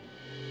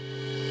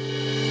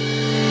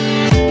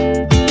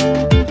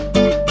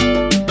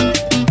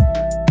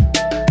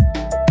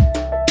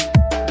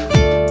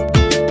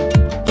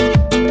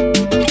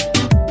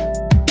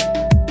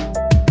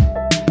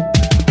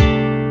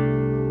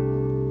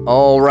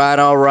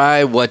All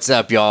right. What's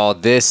up, y'all?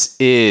 This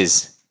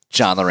is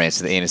John Lawrence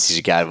of the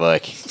Anesthesia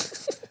Guidebook.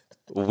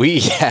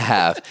 We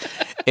have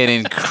an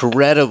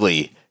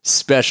incredibly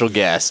special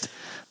guest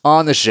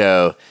on the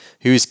show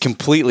who's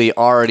completely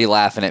already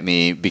laughing at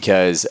me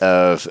because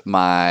of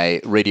my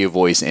radio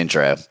voice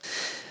intro.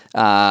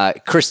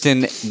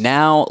 Kristen,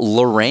 now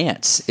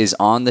Lawrence, is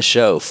on the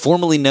show,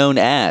 formerly known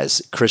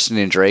as Kristen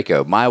and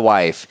Draco, my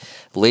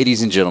wife,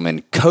 ladies and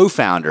gentlemen,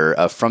 co-founder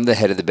of From the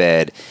Head of the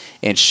Bed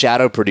and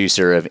shadow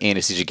producer of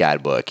Anesthesia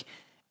Guidebook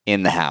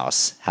in the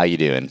house. How you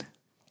doing?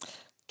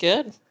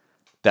 Good.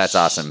 That's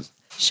awesome.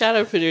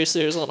 Shadow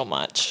producer is a little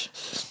much.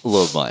 A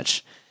little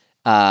much.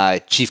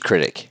 Chief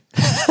critic.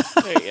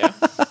 There you go.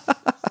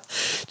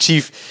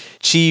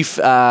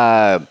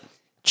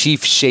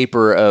 Chief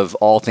shaper of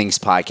all things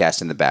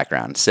podcast in the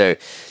background. So,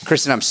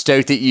 Kristen, I'm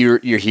stoked that you're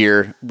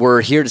here.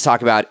 We're here to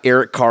talk about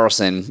Erik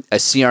Karlsson, a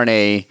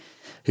CRNA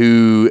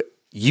who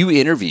you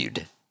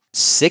interviewed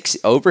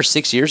over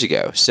 6 years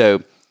ago.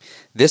 So,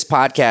 this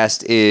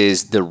podcast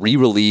is the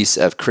re-release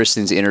of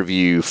Kristen's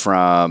interview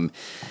from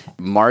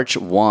March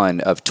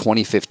 1 of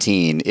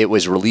 2015. It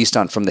was released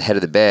on From the Head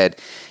of the Bed.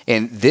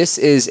 And this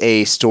is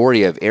a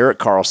story of Erik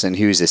Karlsson,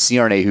 who's a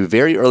CRNA who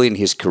very early in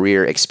his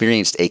career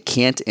experienced a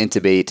can't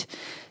intubate,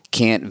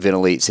 can't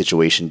ventilate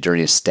situation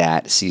during a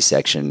stat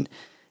C-section.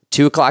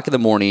 2 o'clock in the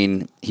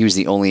morning, he was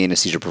the only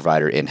anesthesia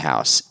provider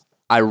in-house.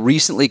 I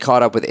recently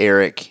caught up with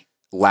Erik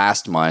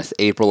last month,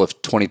 April of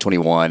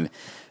 2021,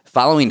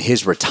 following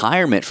his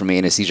retirement from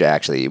anesthesia,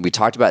 actually. We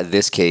talked about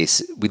this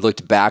case. We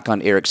looked back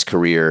on Erik's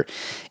career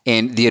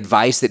and the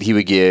advice that he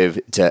would give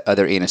to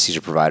other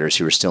anesthesia providers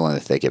who were still in the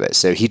thick of it.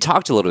 So he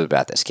talked a little bit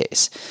about this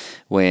case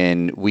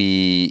when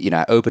we,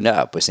 opened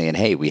up with saying,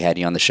 hey, we had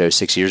you on the show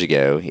 6 years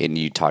ago and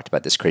you talked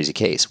about this crazy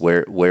case.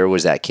 Where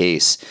was that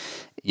case,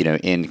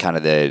 in kind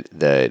of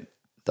the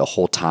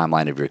whole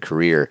timeline of your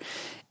career?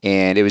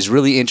 And it was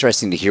really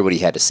interesting to hear what he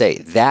had to say.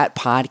 That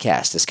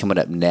podcast is coming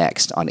up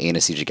next on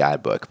Anesthesia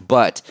Guidebook.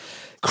 But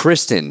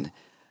Kristen,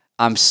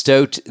 I'm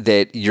stoked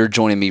that you're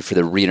joining me for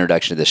the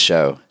reintroduction of this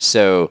show.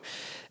 So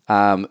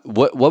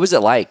what was it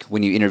like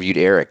when you interviewed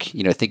Erik?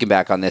 Thinking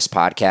back on this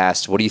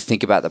podcast, what do you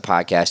think about the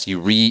podcast? You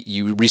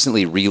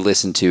recently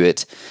re-listened to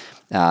it,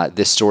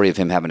 this story of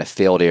him having a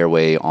failed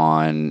airway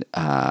on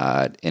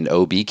an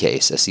OB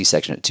case, a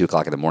C-section at 2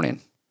 o'clock in the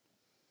morning.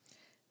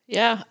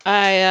 Yeah,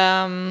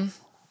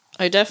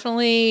 I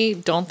definitely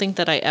don't think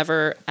that I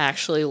ever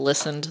actually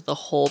listened the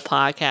whole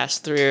podcast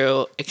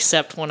through,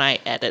 except when I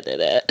edited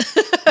it.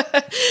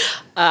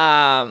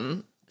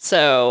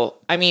 So,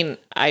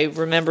 I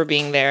remember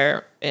being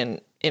there and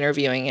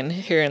interviewing and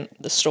hearing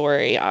the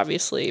story,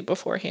 obviously,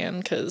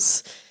 beforehand,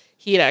 because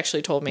he had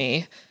actually told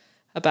me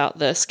about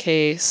this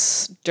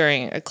case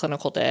during a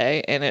clinical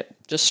day, and it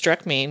just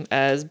struck me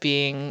as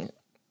being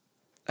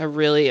a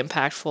really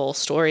impactful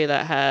story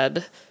that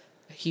had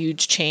a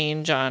huge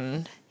change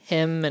on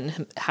him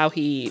and how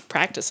he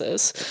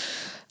practices.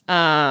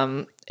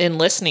 In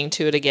listening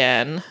to it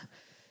again,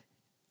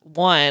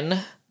 one,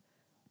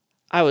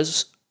 I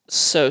was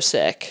so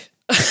sick.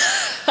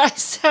 I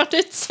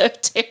sounded so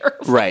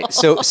terrible. Right.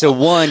 So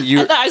one,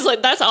 I was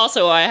like, that's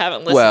also why I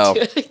haven't listened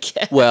to it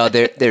again. Well,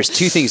 there's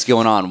two things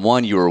going on.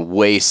 One, you were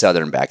way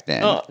Southern back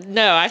then. Oh,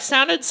 no, I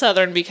sounded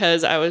Southern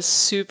because I was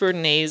super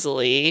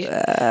nasally.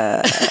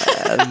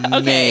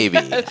 Maybe.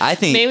 I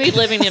think maybe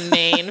living in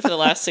Maine for the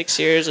last 6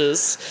 years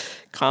has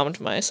calmed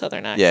my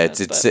Southern accent.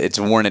 Yeah, it's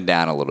worn it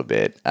down a little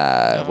bit.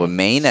 Well,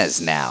 Maine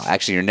is now.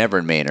 Actually, you're never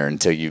a Mainer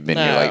until you've been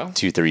here like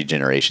 2-3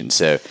 generations.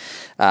 So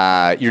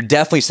you're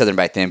definitely Southern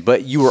back then,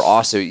 but you were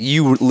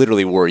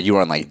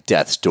on like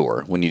death's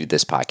door when you did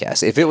this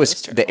podcast. If it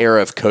was the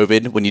era of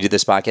COVID when you did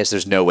this podcast,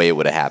 there's no way it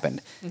would have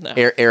happened. No.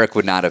 Erik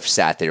would not have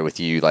sat there with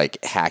you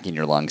like hacking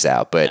your lungs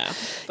out, but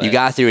you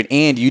got through it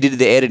and you did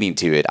the editing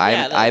to it.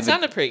 That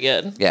sounded pretty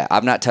good. Yeah,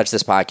 I've not touched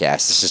this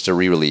podcast. It's just a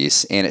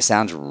re-release and it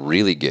sounds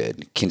really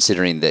good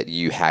considering that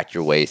you hacked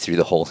your way through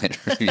the whole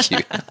interview.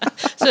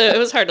 So it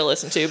was hard to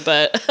listen to,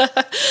 but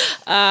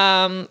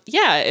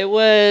it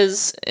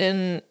was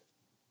in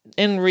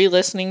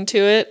re-listening to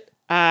it,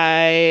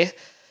 the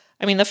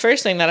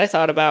first thing that I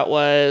thought about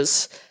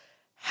was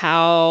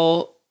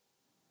how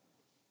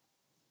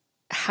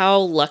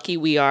lucky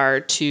we are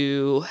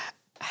to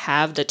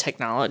have the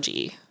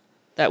technology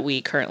that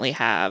we currently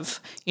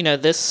have.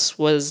 This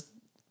was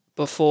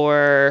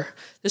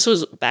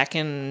back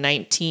in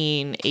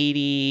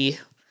 1980.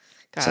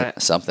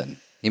 Something.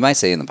 You might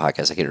say in the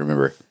podcast, I can't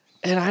remember.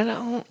 And I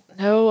don't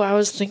know. I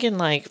was thinking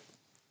I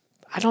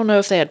don't know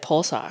if they had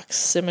pulse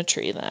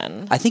oximetry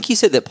then. I think he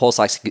said that pulse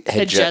ox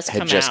had just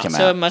come out.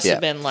 So it must have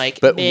been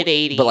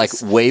mid-'80s.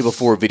 But way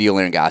before video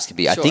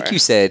laryngoscopy. Sure.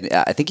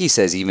 I think he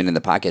says even in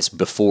the podcast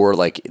before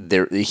he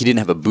didn't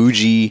have a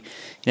bougie, he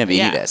didn't have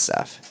any of that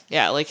stuff.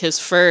 Yeah, his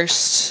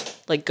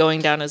first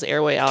going down his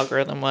airway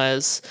algorithm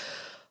was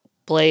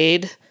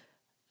blade,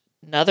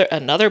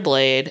 another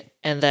blade,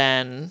 and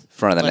then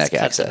front of the neck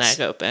cut access. The neck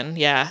open.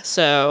 Yeah.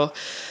 So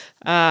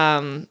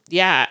and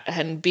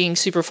being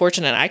super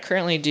fortunate, I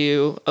currently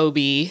do OB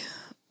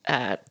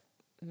at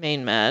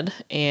Maine Med,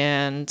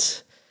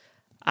 and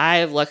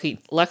I've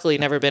luckily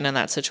never been in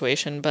that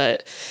situation,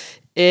 but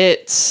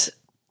it's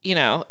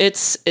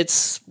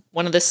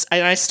one of this,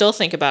 and I still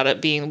think about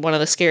it being one of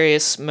the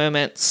scariest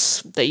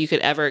moments that you could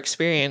ever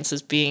experience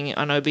is being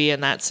on OB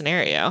in that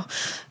scenario.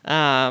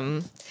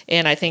 And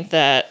I think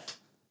that,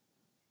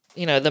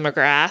 the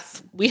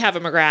McGrath, we have a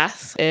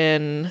McGrath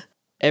in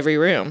every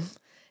room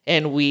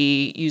and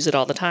we use it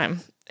all the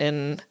time.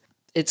 And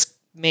it's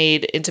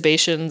made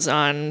intubations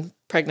on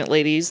pregnant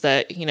ladies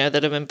that,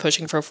 that have been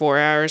pushing for 4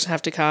 hours,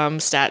 have to come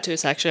stat to a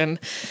section.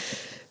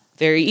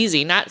 Very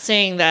easy. Not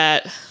saying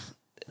that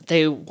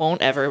they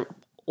will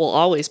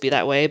always be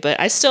that way, but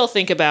I still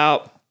think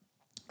about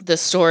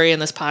this story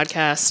and this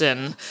podcast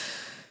and,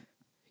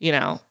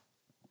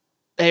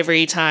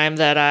 every time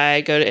that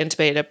I go to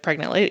intubate a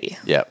pregnant lady.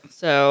 Yep.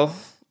 So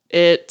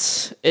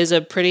it is a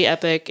pretty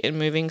epic and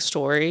moving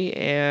story.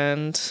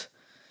 And,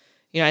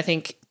 I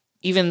think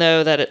even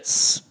though that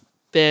it's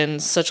been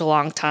such a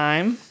long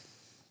time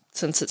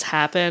since it's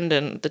happened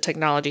and the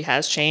technology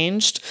has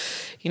changed,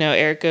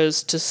 Eric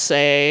goes to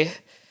say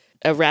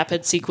a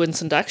rapid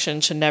sequence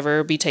induction should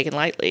never be taken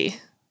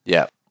lightly.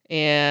 Yeah.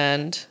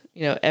 And,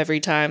 every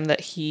time that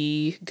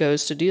he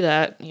goes to do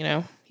that,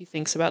 he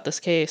thinks about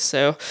this case.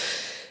 So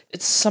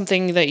it's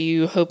something that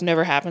you hope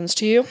never happens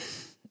to you,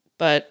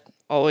 but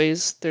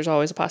there's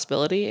always a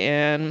possibility.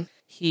 And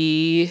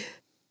he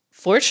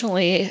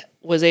fortunately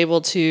was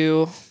able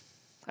to,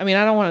 I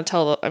don't want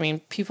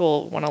to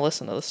people want to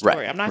listen to the story.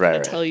 Right, I'm not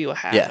going to tell you what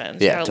happened.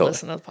 Yeah, you gotta totally.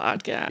 listen to the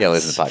podcast. Yeah,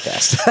 listen to the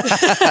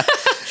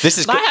podcast. This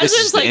is My this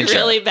is husband's the intro.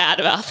 really bad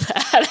about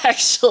that,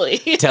 actually.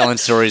 Telling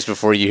stories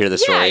before you hear the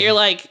story. Yeah, you're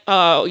like,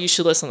 oh, you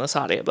should listen to this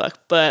audiobook,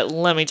 but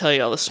let me tell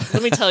you all this.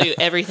 Let me tell you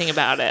everything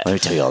about it. Let me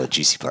tell you all the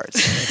juicy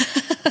parts.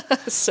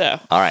 So,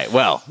 all right.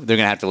 Well, they're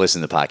going to have to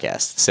listen to the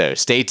podcast. So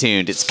stay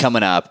tuned. It's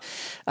coming up.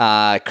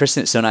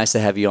 Kristen, it's so nice to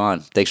have you on.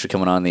 Thanks for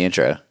coming on the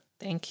intro.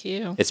 Thank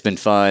you. It's been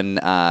fun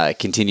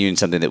continuing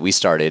something that we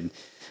started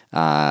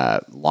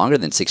longer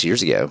than 6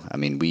 years ago.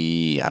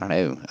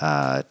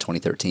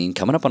 2013,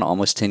 coming up on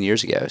almost 10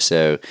 years ago.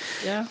 So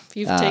yeah,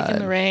 you've taken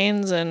the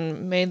reins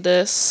and made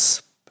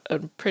this a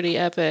pretty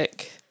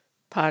epic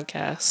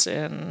podcast,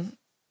 and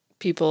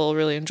people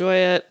really enjoy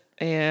it,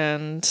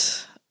 and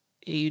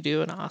you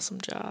do an awesome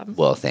job.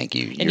 Well, thank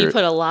you. And you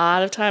put a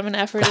lot of time and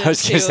effort into it. I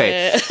was going to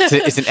say,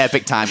 it's an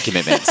epic time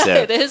commitment. So.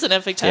 It is an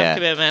epic time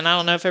commitment. I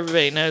don't know if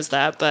everybody knows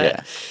that,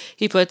 but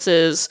he puts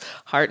his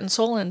heart and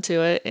soul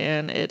into it,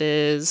 and it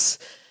is,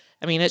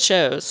 it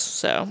shows.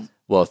 So,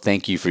 well,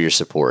 thank you for your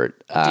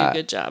support. You do a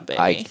good job,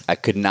 baby. I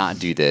could not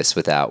do this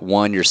without,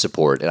 one, your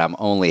support, and I'm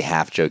only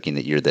half joking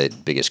that you're the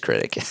biggest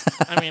critic.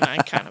 I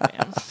kind of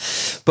am.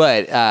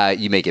 But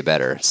you make it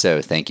better,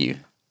 so thank you.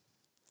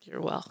 You're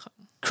welcome.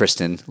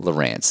 Kristen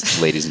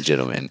Lowrance, ladies and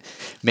gentlemen.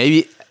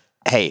 Maybe,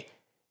 hey,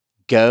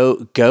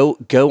 go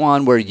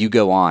on where you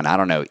go on. I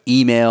don't know,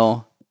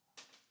 email,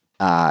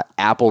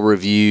 Apple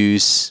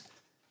reviews,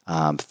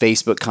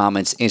 Facebook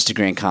comments,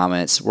 Instagram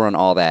comments. We're on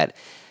all that.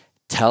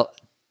 Tell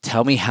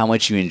me how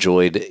much you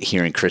enjoyed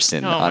hearing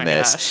Kristen on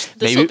this. Gosh.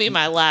 This will be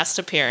my last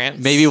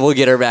appearance. Maybe we'll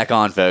get her back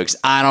on, folks.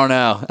 I don't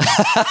know.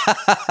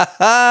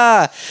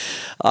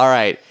 All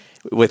right.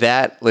 With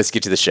that, let's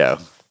get to the show.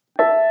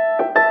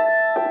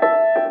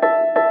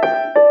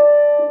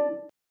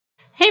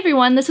 Hey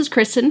everyone, this is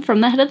Kristen from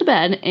The Head of the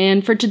Bed,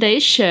 and for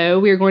today's show,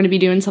 we are going to be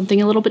doing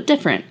something a little bit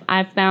different.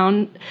 I've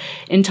found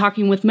in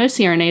talking with most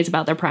CRNAs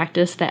about their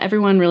practice that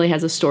everyone really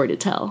has a story to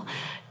tell,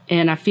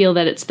 and I feel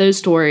that it's those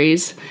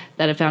stories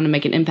that have found to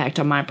make an impact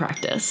on my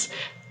practice.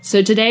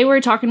 So today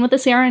we're talking with a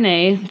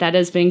CRNA that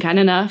has been kind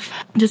enough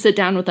to sit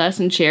down with us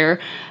and share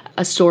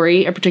a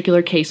story, a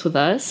particular case with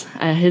us.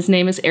 His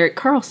name is Eric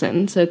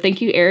Carlson, so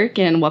thank you, Eric,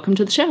 and welcome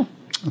to the show.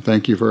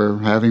 Thank you for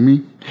having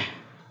me.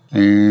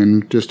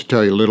 And just to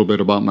tell you a little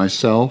bit about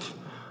myself,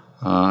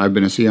 I've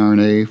been a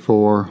CRNA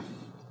for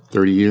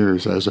 30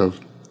 years as of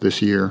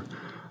this year.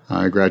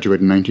 I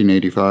graduated in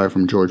 1985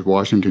 from George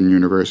Washington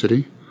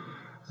University,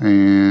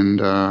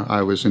 and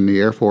I was in the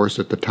Air Force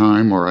at the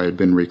time, or I had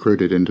been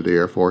recruited into the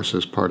Air Force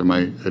as part of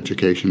my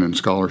education and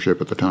scholarship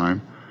at the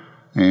time.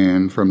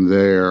 And from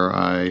there,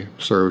 I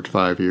served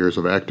 5 years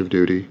of active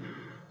duty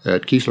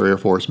at Keesler Air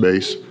Force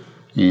Base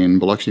in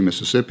Biloxi,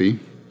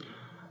 Mississippi.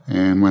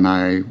 And when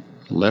I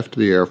left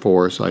the Air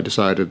Force, I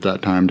decided at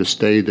that time to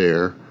stay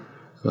there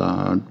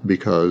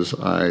because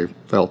I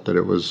felt that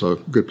it was a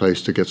good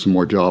place to get some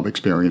more job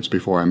experience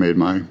before I made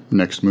my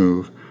next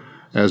move.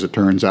 As it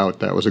turns out,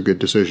 that was a good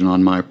decision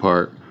on my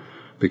part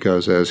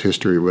because, as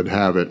history would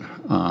have it,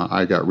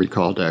 I got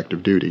recalled to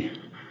active duty.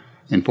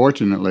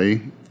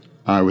 Unfortunately,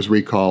 I was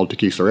recalled to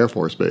Keesler Air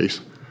Force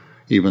Base,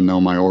 even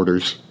though my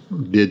orders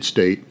did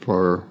state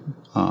for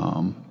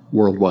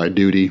worldwide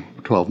duty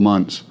 12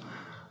 months.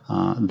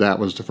 That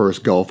was the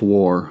first Gulf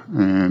War,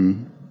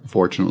 and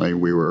fortunately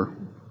we were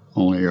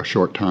only a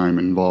short time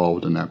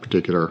involved in that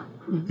particular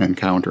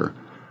encounter.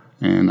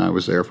 And I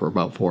was there for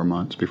about 4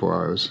 months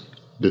before I was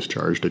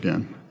discharged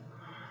again.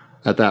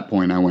 At that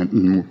point, I went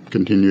and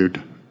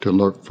continued to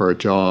look for a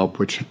job,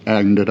 which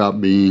ended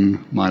up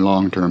being my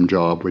long-term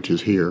job, which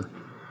is here,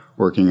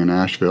 working in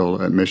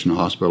Asheville at Mission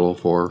Hospital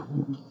for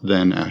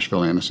then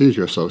Asheville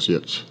Anesthesia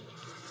Associates.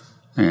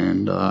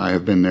 And I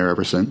have been there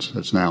ever since.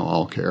 It's now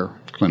All Care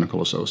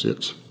Clinical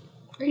Associates.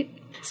 Great.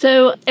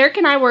 So Eric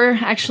and I were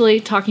actually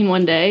talking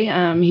one day.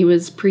 He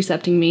was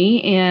precepting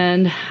me,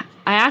 and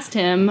I asked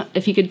him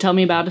if he could tell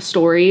me about a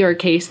story or a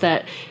case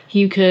that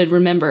he could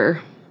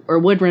remember or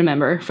would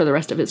remember for the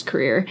rest of his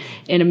career.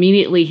 And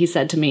immediately he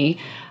said to me,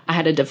 I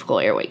had a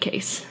difficult airway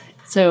case.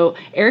 So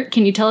Eric,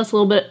 can you tell us a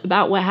little bit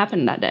about what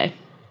happened that day?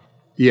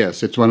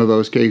 Yes, it's one of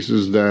those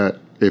cases that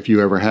if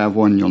you ever have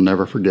one, you'll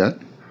never forget.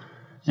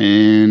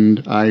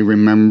 And I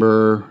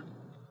remember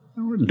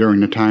during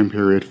the time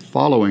period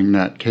following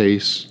that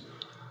case,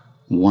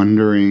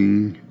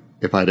 wondering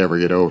if I'd ever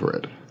get over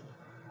it.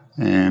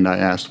 And I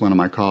asked one of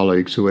my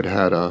colleagues who had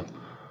had a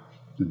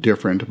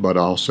different but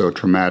also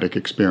traumatic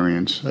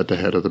experience at the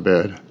head of the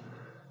bed.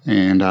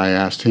 And I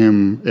asked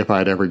him if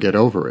I'd ever get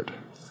over it.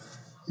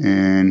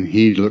 And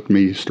he looked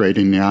me straight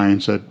in the eye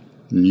and said,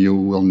 you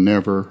will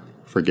never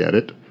forget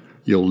it.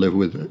 You'll live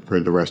with it for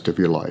the rest of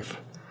your life.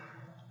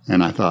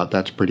 And I thought,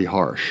 that's pretty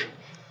harsh.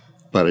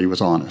 But he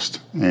was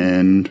honest.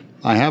 And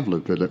I have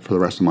lived with it for the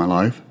rest of my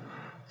life.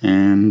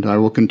 And I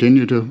will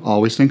continue to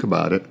always think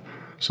about it.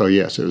 So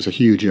yes, it was a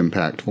huge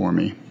impact for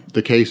me.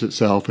 The case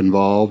itself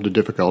involved a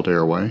difficult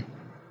airway.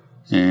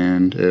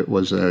 And it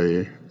was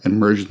an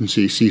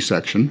emergency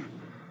C-section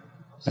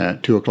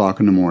at 2 o'clock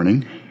in the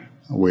morning,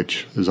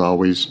 which is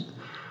always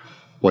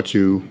what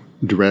you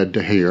dread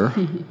to hear.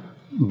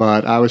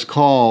 But I was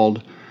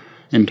called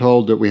and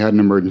told that we had an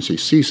emergency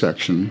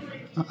C-section.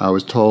 I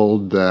was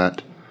told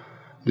that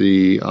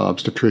the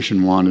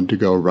obstetrician wanted to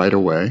go right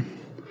away.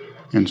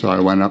 And so I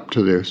went up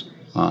to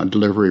the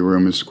delivery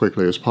room as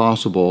quickly as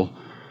possible.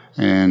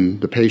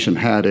 And the patient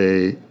had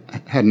an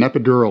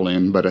epidural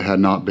in, but it had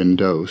not been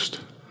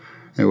dosed.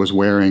 It was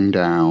wearing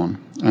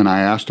down. And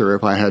I asked her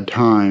if I had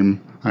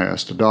time. I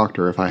asked the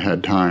doctor if I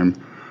had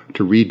time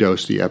to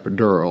redose the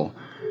epidural.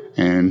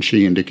 And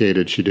she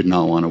indicated she did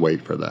not want to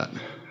wait for that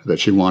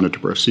she wanted to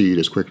proceed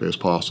as quickly as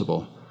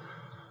possible.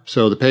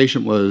 So the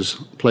patient was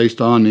placed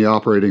on the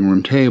operating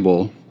room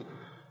table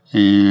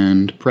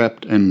and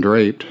prepped and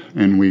draped,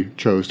 and we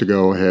chose to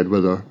go ahead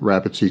with a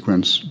rapid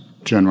sequence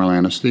general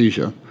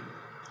anesthesia.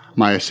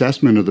 My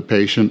assessment of the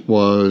patient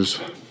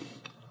was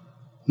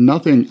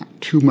nothing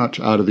too much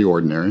out of the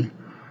ordinary.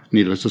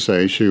 Needless to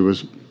say, she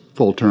was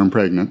full-term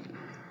pregnant.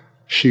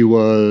 She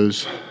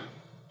was,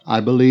 I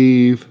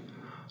believe,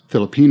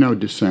 Filipino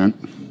descent,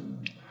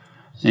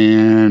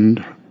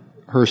 and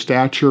her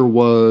stature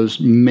was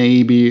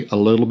maybe a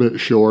little bit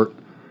short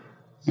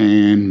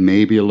and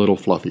maybe a little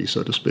fluffy,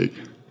 so to speak.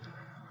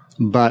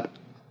 But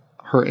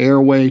her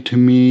airway to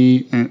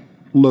me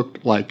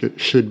looked like it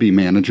should be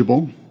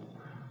manageable.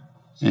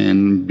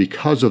 And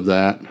because of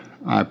that,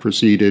 I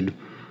proceeded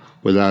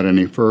without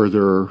any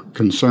further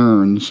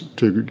concerns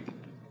to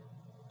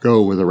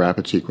go with a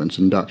rapid sequence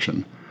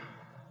induction.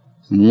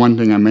 And one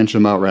thing I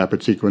mentioned about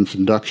rapid sequence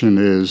induction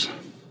is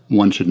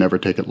one should never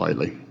take it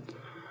lightly.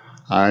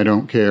 I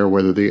don't care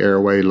whether the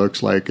airway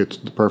looks like it's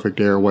the perfect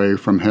airway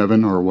from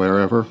heaven or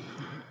wherever.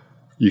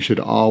 You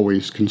should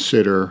always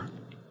consider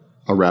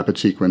a rapid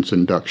sequence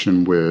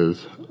induction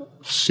with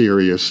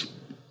serious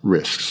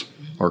risks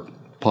or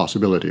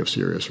possibility of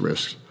serious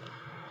risks.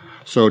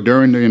 So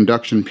during the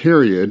induction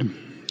period,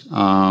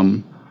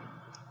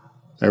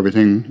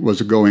 everything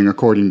was going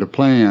according to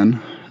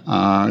plan,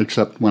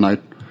 except when I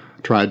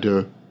tried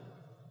to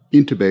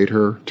intubate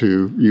her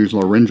to use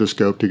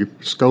laryngoscope to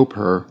scope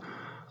her,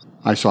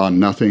 I saw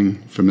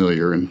nothing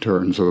familiar in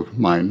terms of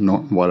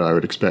what I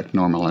would expect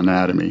normal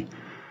anatomy.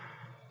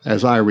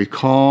 As I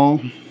recall,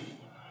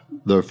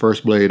 the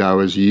first blade I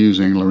was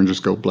using,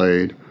 laryngoscope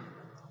blade,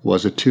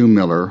 was a 2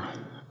 Miller,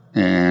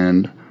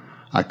 and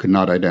I could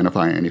not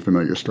identify any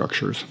familiar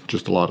structures,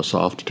 just a lot of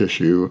soft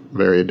tissue,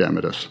 very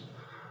edematous.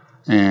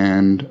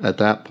 And at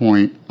that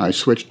point, I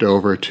switched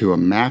over to a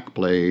Mac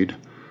blade,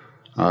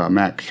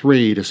 Mac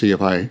 3, to see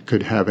if I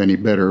could have any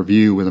better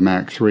view with a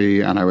Mac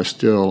 3, and I was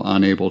still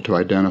unable to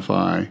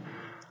identify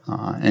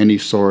any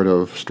sort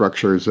of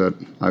structures that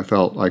I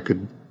felt I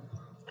could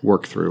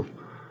work through.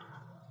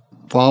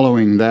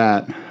 Following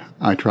that,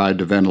 I tried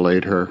to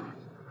ventilate her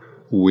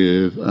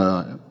with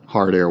a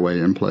hard airway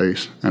in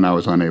place, and I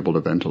was unable to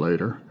ventilate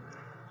her.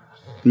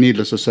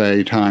 Needless to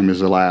say, time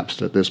has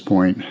elapsed at this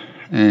point,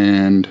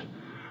 and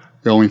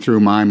going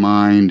through my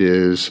mind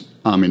is,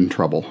 I'm in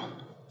trouble.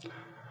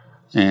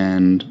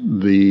 And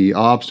the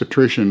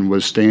obstetrician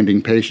was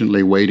standing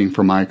patiently waiting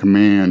for my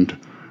command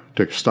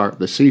to start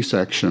the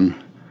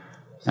C-section,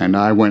 and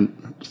I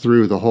went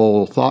through the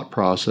whole thought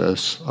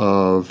process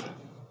of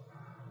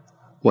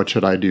what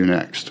should I do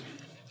next?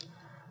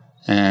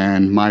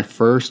 And my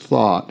first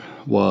thought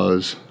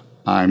was,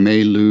 I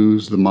may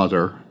lose the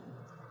mother.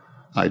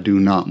 I do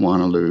not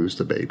want to lose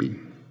the baby.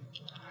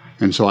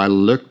 And so I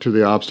looked to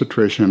the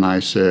obstetrician. I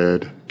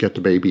said, get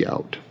the baby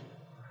out.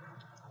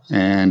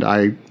 And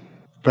I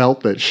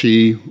felt that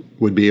she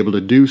would be able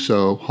to do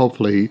so,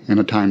 hopefully in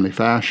a timely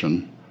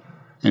fashion,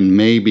 and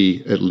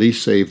maybe at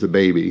least save the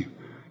baby,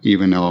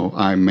 even though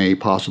I may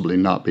possibly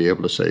not be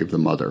able to save the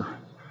mother.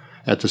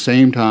 At the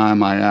same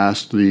time, I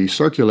asked the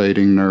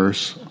circulating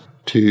nurse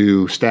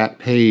to stat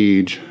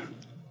page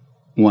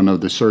one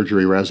of the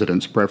surgery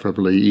residents,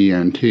 preferably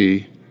ENT,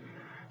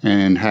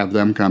 and have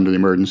them come to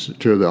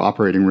the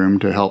operating room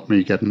to help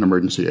me get an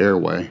emergency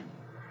airway.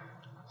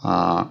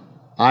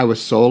 I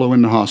was solo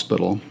in the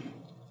hospital.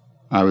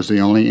 I was the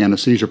only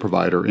anesthesia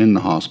provider in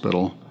the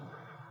hospital.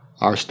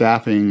 Our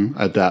staffing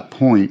at that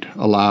point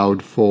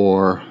allowed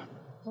for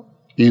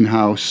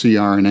in-house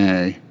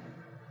CRNA,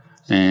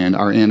 and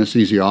our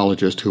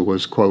anesthesiologist, who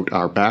was, quote,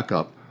 our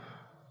backup,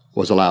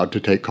 was allowed to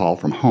take call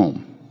from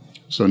home.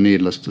 So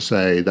needless to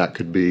say, that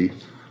could be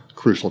a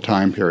crucial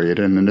time period.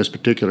 And in this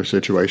particular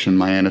situation,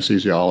 my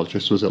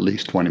anesthesiologist was at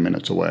least 20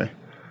 minutes away,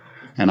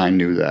 and I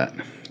knew that.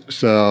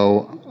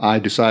 So I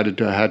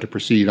decided I had to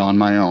proceed on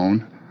my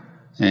own,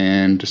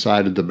 and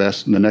decided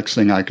the next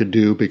thing I could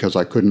do, because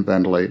I couldn't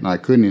ventilate and I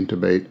couldn't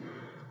intubate,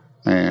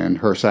 and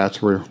her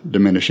sats were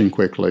diminishing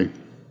quickly.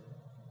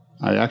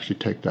 I actually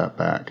take that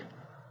back.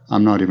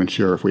 I'm not even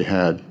sure if we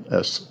had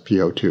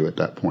SpO2 at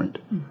that point.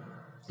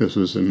 This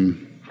was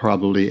in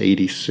probably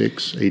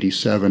 86,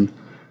 87.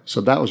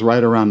 So that was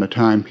right around the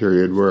time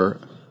period where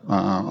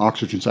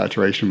oxygen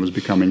saturation was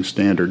becoming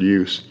standard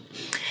use.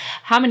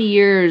 How many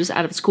years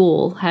out of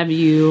school have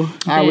you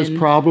been? I was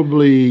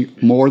probably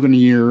more than a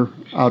year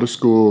out of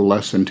school,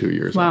 less than 2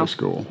 years out of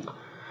school.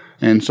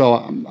 And so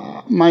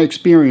my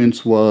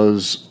experience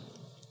was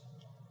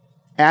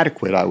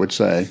adequate, I would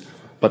say,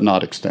 but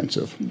not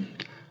extensive.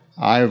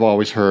 I've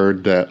always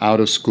heard that out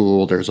of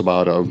school there's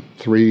about a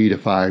 3 to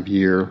 5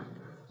 year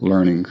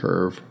learning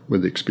curve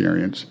with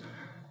experience,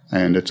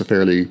 and it's a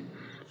fairly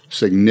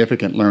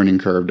significant learning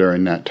curve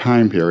during that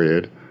time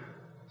period.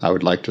 I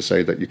would like to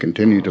say that you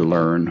continue to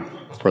learn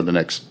for the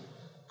next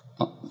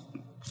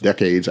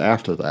decades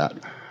after that,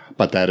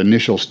 but that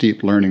initial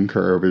steep learning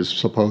curve is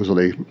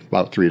supposedly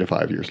about 3 to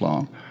 5 years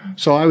long.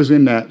 So I was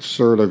in that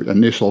sort of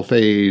initial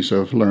phase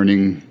of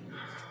learning,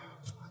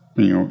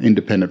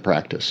 independent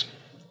practice,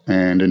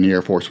 and in the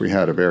Air Force we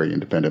had a very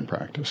independent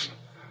practice.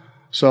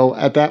 So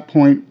at that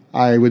point,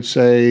 I would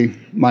say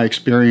my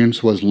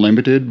experience was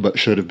limited, but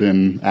should have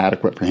been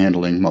adequate for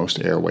handling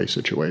most airway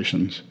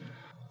situations.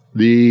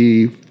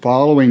 The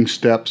following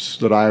steps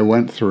that I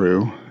went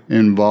through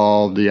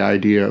involved the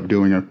idea of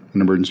doing an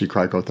emergency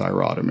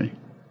cricothyrotomy.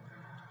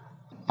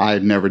 I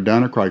had never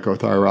done a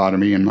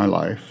cricothyrotomy in my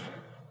life,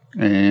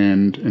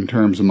 and in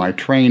terms of my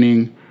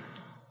training,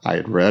 I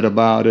had read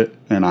about it,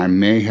 and I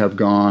may have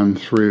gone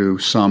through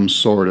some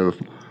sort of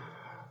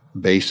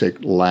basic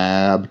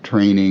lab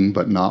training,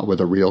 but not with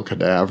a real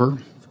cadaver.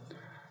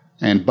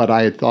 But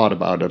I had thought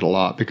about it a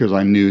lot because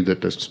I knew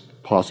that this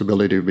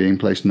possibility of being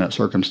placed in that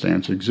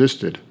circumstance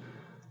existed.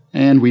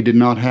 And we did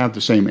not have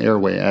the same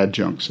airway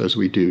adjuncts as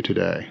we do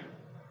today.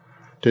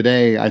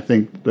 Today, I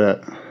think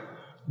that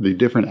the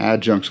different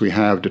adjuncts we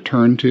have to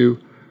turn to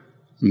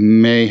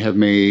may have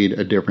made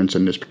a difference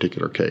in this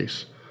particular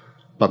case.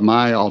 But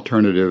my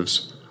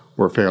alternatives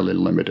were fairly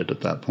limited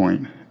at that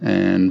point.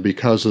 And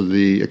because of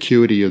the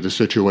acuity of the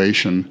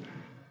situation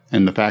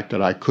and the fact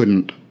that I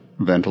couldn't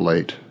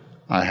ventilate,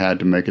 I had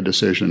to make a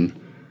decision,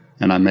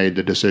 and I made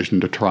the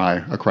decision to try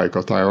a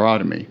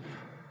cricothyrotomy.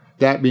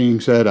 That being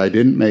said, I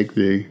didn't make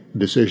the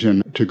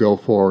decision to go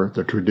for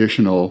the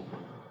traditional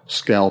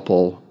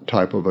scalpel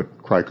type of a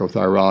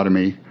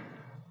cricothyrotomy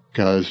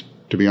because,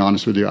 to be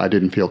honest with you, I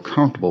didn't feel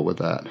comfortable with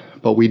that.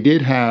 But we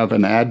did have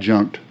an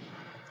adjunct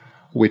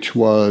which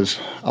was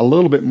a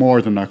little bit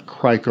more than a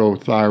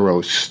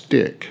cricothyro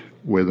stick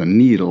with a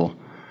needle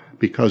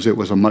because it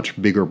was a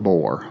much bigger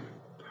bore.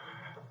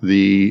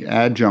 The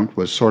adjunct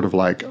was sort of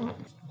like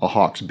a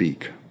hawk's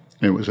beak.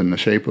 It was in the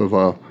shape of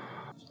a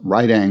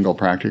right angle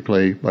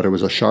practically, but it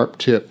was a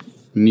sharp-tipped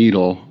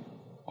needle,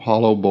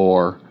 hollow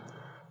bore,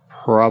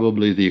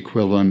 probably the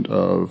equivalent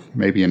of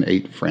maybe an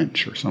 8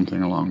 French or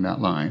something along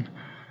that line.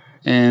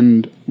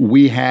 And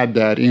we had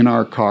that in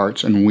our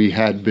carts, and we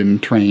had been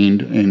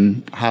trained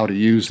in how to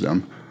use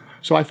them.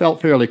 So I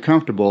felt fairly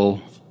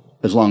comfortable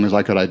as long as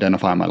I could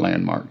identify my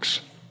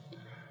landmarks.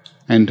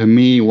 And to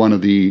me, one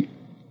of the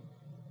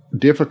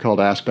difficult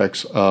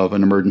aspects of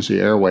an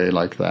emergency airway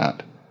like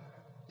that,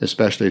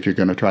 especially if you're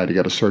going to try to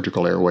get a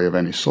surgical airway of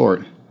any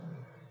sort,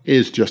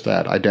 is just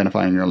that,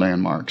 identifying your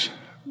landmarks.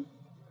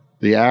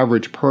 The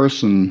average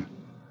person,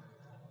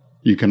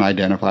 you can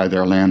identify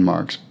their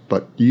landmarks,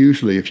 but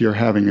usually if you're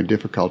having a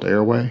difficult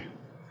airway,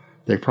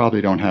 they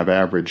probably don't have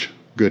average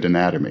good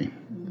anatomy.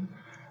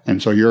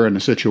 And so you're in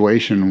a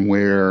situation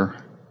where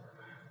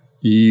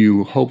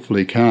you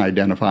hopefully can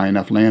identify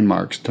enough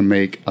landmarks to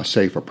make a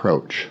safe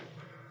approach.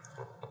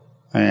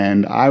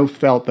 And I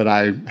felt that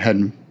I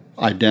had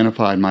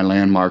identified my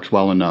landmarks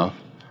well enough,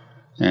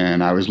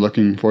 and I was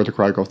looking for the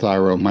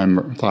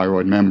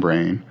cricothyroid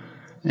membrane,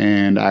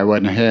 and I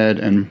went ahead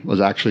and was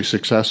actually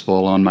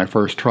successful on my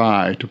first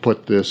try to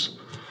put this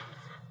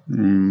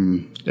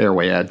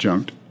airway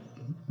adjunct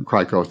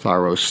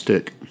cricothyro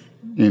stick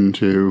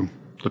into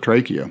the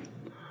trachea.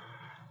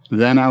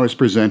 Then I was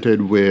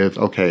presented with,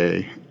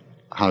 okay,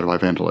 how do I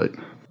ventilate?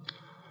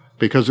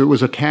 because it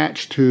was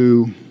attached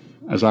to,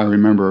 as I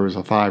remember, it was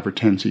a 5 or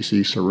 10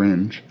 cc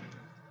syringe.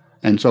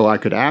 And so I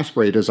could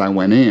aspirate as I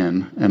went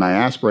in, and I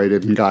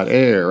aspirated and got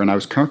air, and I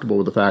was comfortable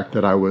with the fact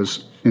that I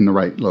was in the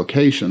right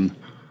location.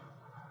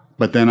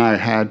 But then I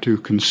had to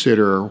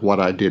consider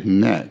what I did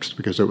next,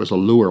 because it was a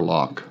Luer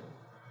lock.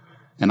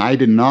 And I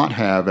did not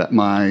have at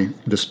my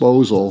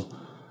disposal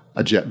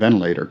a jet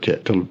ventilator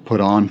kit to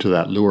put onto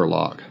that Luer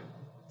lock.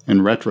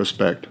 In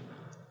retrospect,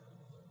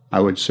 I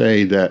would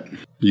say that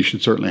you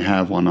should certainly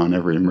have one on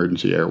every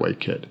emergency airway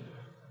kit.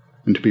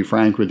 And to be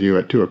frank with you,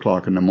 at 2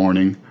 o'clock in the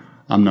morning,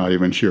 I'm not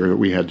even sure that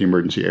we had the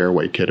emergency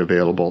airway kit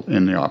available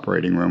in the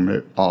operating room.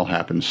 It all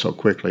happened so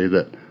quickly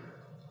that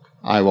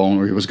I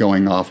only was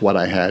going off what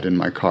I had in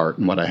my cart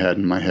and what I had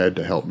in my head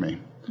to help me.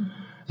 Mm-hmm.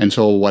 And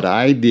so what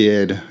I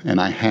did, and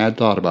I had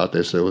thought about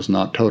this, it was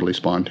not totally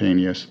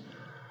spontaneous,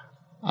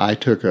 I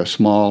took a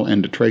small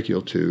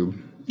endotracheal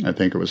tube, I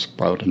think it was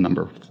about a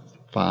number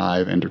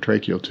 5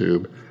 endotracheal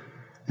tube,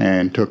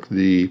 and took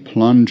the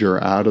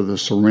plunger out of the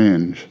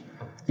syringe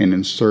and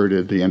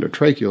inserted the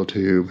endotracheal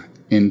tube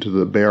into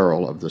the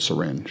barrel of the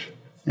syringe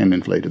and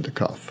inflated the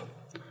cuff.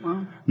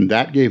 Wow. And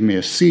that gave me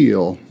a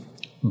seal,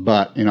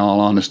 but in all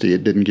honesty,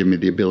 it didn't give me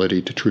the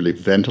ability to truly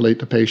ventilate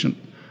the patient.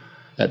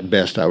 At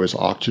best, I was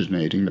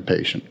oxygenating the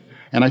patient.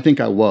 And I think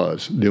I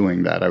was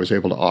doing that. I was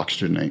able to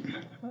oxygenate.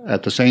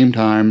 At the same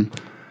time,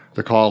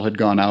 the call had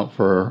gone out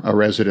for a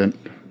resident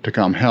to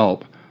come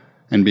help,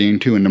 and being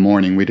 2 in the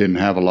morning, we didn't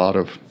have a lot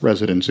of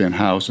residents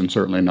in-house, and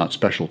certainly not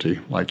specialty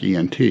like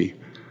ENT.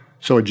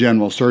 So a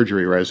general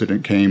surgery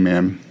resident came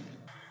in,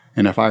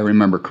 and if I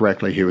remember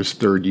correctly, he was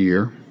 3rd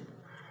year.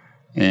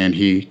 And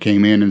he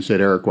came in and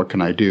said, "Eric, what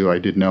can I do?" I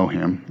did know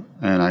him.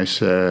 And I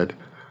said,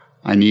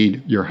 "I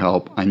need your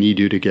help. I need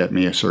you to get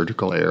me a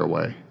surgical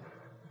airway."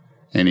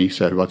 And he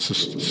said, "What's the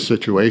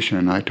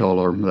situation?" I told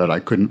him that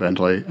I couldn't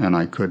ventilate and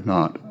I could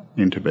not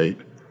intubate.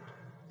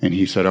 And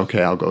he said,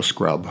 "Okay, I'll go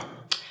scrub."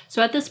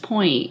 So at this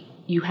point,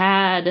 you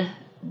had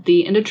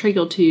the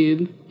endotracheal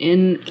tube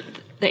in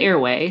the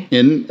airway.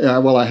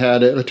 I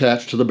had it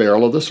attached to the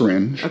barrel of the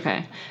syringe.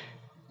 Okay.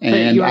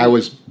 And I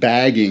was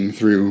bagging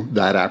through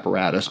that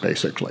apparatus,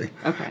 basically.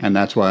 Okay. And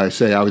that's why I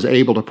say I was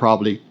able to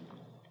probably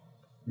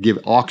give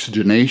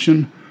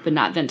oxygenation. But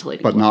not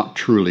ventilating. But not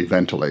truly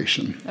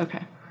ventilation.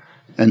 Okay.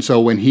 And so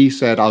when he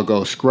said, "I'll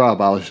go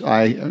scrub,"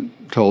 I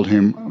told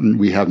him,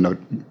 "We have no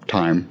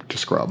time to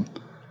scrub."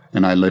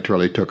 And I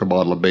literally took a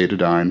bottle of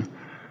betadine,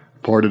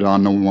 poured it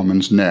on the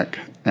woman's neck,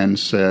 and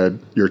said,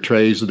 "Your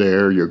tray's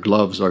there, your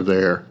gloves are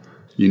there,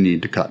 you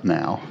need to cut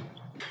now."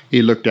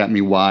 He looked at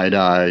me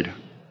wide-eyed,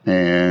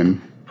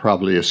 and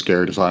probably as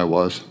scared as I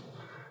was,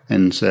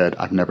 and said,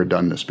 "I've never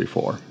done this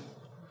before."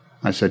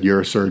 I said,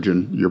 "You're a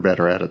surgeon, you're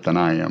better at it than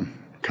I am.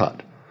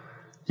 Cut."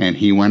 And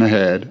he went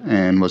ahead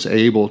and was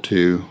able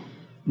to,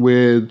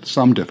 with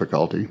some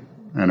difficulty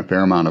and a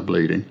fair amount of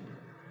bleeding,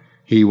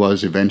 he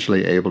was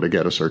eventually able to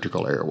get a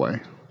surgical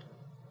airway.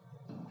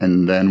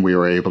 And then we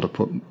were able to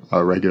put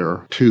a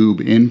regular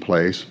tube in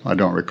place. I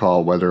don't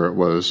recall whether it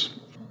was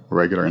a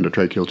regular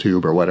endotracheal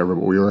tube or whatever,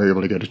 but we were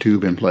able to get a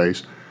tube in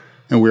place,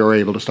 and we were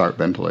able to start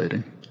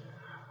ventilating.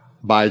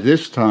 By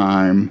this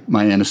time,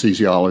 my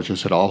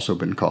anesthesiologist had also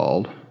been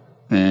called,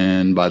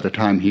 and by the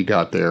time he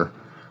got there,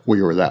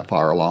 we were that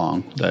far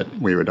along that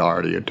we had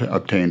already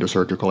obtained a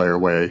surgical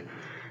airway,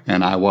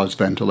 and I was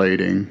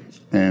ventilating,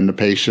 and the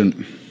patient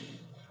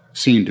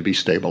seemed to be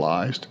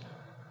stabilized.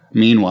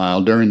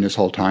 Meanwhile, during this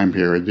whole time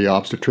period, the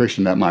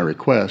obstetrician, at my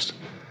request,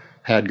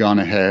 had gone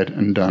ahead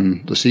and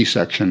done the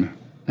C-section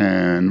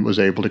and was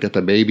able to get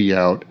the baby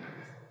out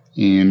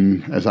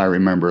in, as I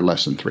remember,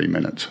 less than 3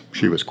 minutes.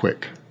 She was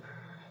quick.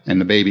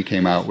 And the baby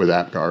came out with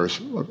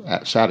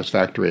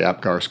satisfactory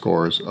APGAR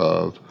scores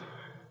of,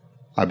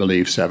 I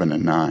believe, 7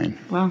 and 9.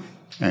 Wow.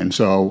 And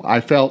so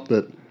I felt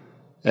that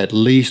at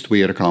least we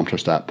had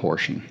accomplished that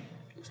portion.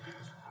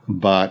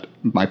 But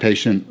my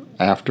patient,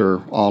 after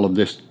all of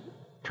this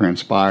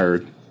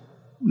transpired,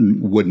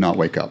 would not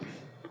wake up.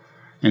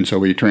 And so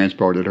we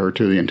transported her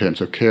to the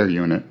intensive care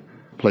unit,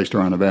 placed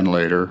her on a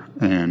ventilator,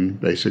 and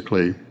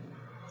basically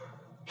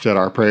said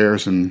our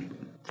prayers and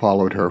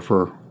followed her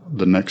for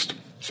the next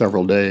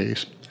several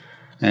days.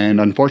 And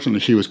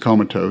unfortunately, she was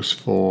comatose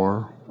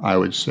for, I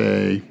would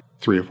say,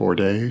 3 or 4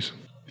 days.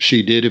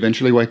 She did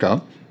eventually wake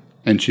up,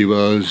 and she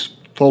was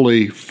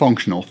fully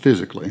functional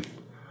physically.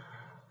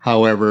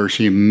 However,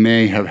 she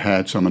may have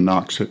had some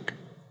anoxic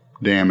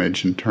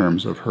damage in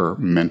terms of her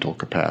mental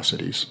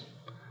capacities.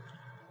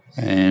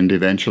 And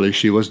eventually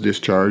she was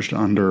discharged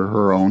under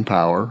her own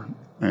power.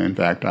 In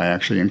fact, I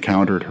actually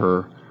encountered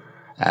her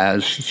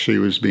as she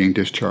was being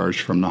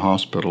discharged from the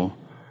hospital,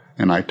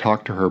 and I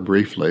talked to her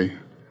briefly.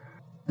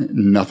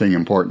 Nothing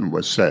important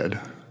was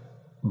said,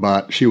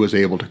 but she was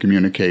able to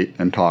communicate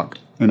and talk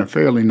in a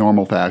fairly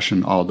normal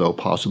fashion, although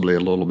possibly a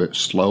little bit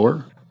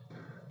slower,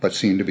 but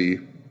seemed to be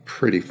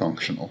pretty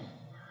functional.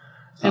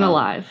 And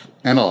alive.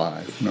 And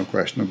alive, no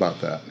question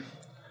about that.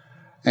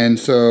 And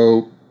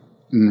so,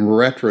 in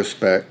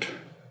retrospect,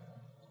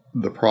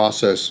 the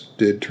process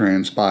did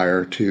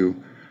transpire to,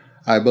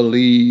 I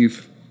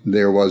believe,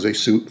 there was a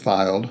suit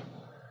filed,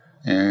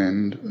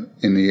 and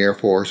in the Air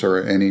Force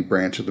or any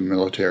branch of the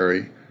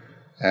military,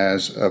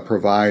 as a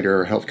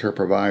provider, healthcare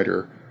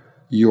provider,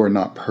 you are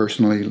not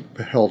personally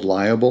held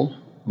liable,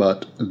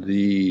 but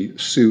the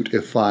suit,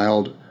 if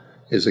filed,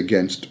 is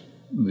against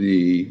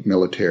the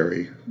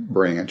military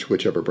branch,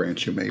 whichever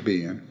branch you may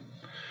be in.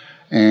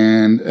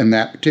 And in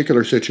that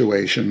particular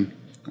situation,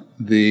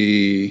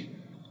 the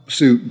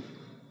suit,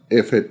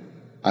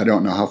 I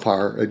don't know how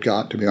far it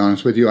got, to be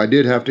honest with you. I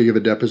did have to give a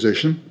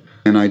deposition,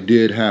 and I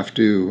did have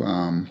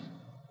to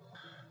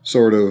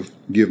sort of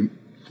give,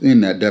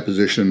 in that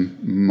deposition,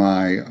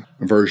 my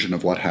version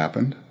of what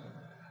happened.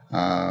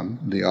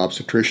 The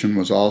obstetrician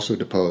was also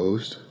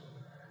deposed,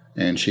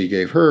 and she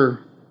gave her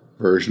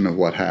version of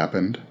what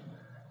happened.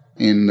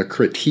 In the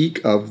critique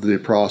of the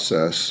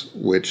process,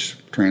 which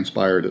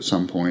transpired at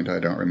some point, I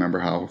don't remember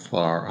how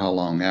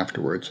long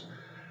afterwards,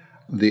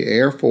 the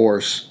Air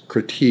Force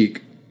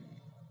critique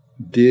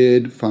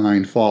did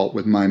find fault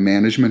with my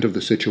management of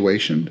the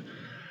situation,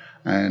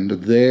 and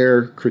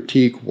their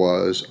critique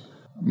was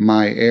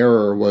my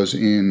error was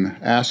in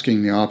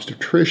asking the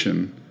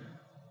obstetrician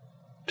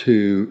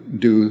to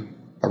do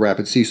a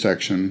rapid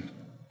C-section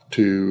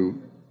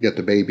to get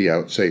the baby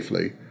out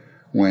safely,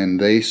 when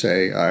they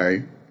say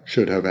I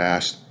should have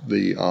asked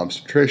the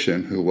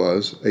obstetrician, who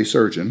was a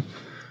surgeon,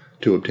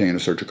 to obtain a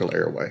surgical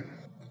airway.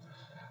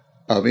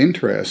 Of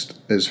interest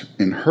is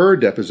in her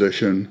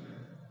deposition,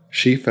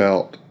 she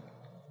felt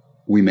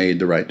we made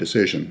the right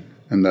decision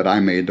and that I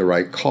made the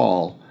right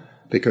call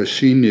because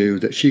she knew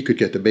that she could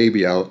get the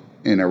baby out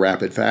in a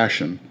rapid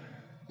fashion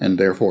and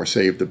therefore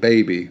save the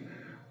baby.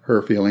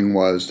 Her feeling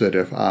was that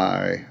if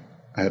I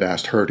had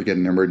asked her to get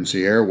an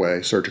emergency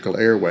airway, surgical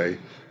airway,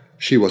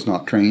 she was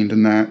not trained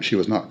in that, she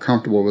was not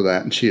comfortable with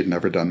that, and she had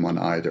never done one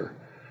either.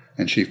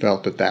 And she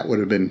felt that that would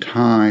have been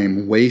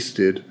time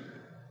wasted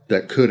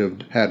that could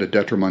have had a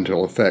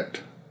detrimental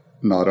effect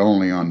not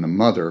only on the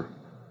mother,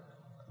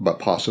 but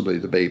possibly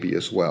the baby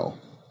as well.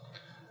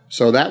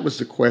 So that was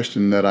the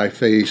question that I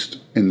faced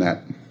in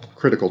that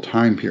critical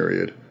time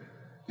period.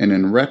 And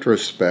in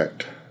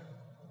retrospect,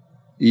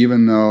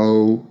 even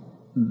though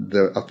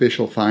the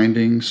official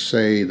findings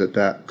say that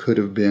that could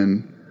have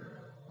been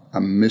a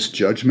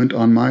misjudgment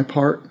on my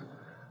part,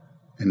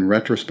 in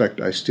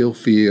retrospect, I still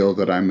feel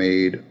that I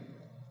made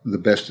the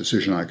best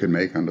decision I could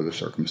make under the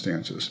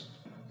circumstances.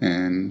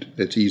 And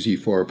it's easy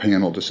for a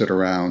panel to sit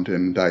around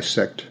and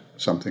dissect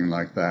something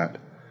like that.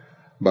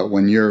 But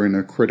when you're in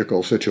a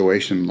critical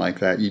situation like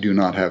that, you do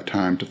not have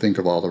time to think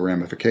of all the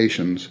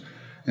ramifications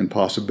and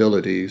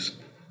possibilities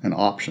and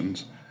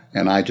options.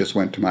 And I just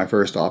went to my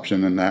first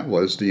option, and that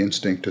was the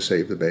instinct to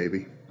save the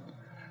baby.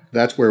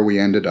 That's where we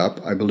ended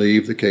up. I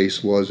believe the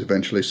case was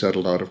eventually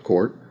settled out of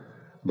court,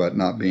 but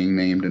not being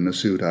named in the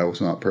suit, I was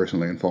not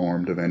personally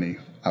informed of any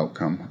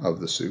outcome of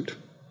the suit.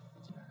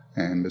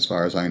 And as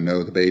far as I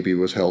know, the baby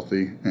was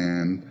healthy,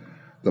 and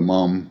the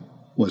mom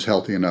was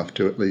healthy enough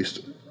to at least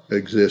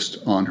exist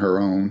on her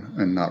own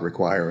and not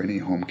require any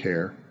home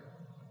care.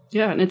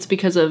 Yeah, and it's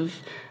because of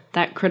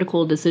that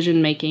critical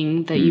decision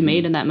making that you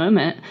made in that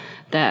moment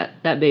that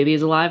that baby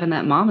is alive and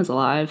that mom is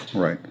alive.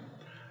 Right.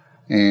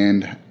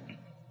 And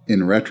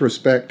in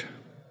retrospect,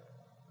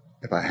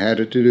 if I had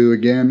it to do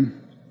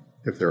again,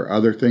 if there are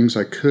other things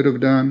I could have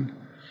done,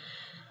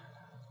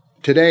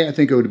 today I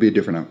think it would be a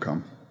different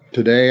outcome.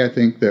 Today I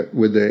think that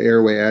with the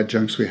airway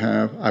adjuncts we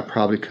have, I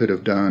probably could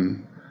have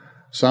done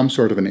some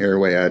sort of an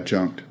airway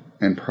adjunct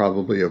and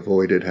probably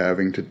avoided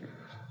having to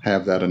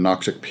have that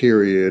anoxic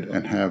period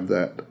and have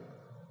that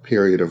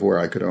period of where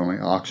I could only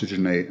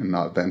oxygenate and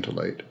not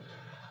ventilate.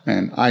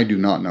 And I do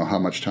not know how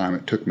much time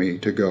it took me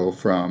to go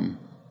from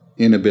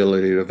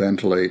inability to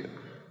ventilate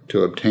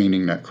to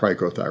obtaining that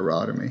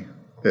cricothyrotomy.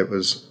 It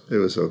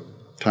was a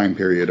time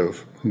period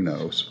of who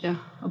knows. Yeah,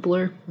 a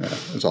blur. Yeah,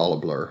 it was all a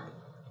blur.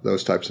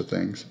 Those types of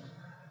things.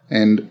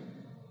 And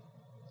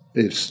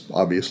it's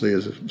obviously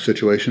is a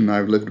situation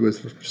I've lived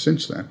with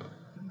since then.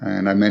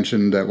 And I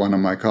mentioned that one of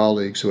my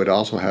colleagues who had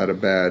also had a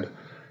bad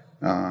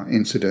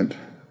incident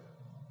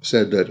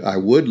said that I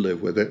would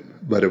live with it,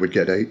 but it would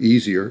get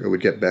easier, it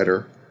would get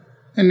better.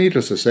 And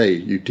needless to say,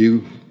 you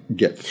do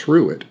get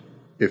through it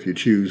if you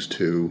choose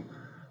to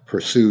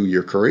pursue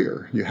your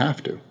career. You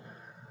have to.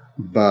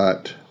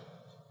 But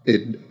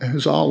it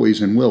has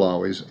always and will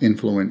always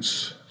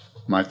influence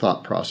my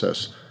thought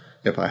process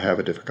if I have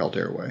a difficult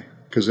airway.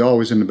 Because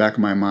always in the back of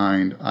my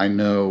mind, I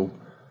know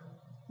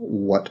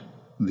what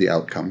the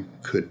outcome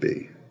could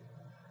be.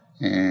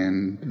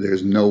 And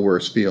there's no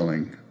worse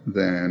feeling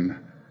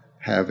than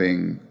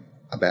having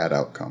a bad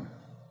outcome,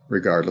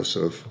 regardless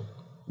of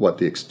what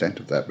the extent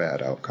of that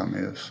bad outcome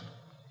is.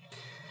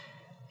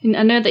 And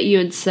I know that you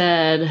had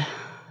said,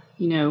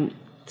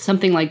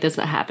 something like this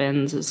that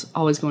happens is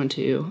always going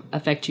to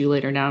affect you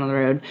later down the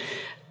road.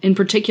 In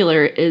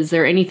particular, is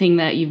there anything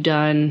that you've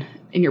done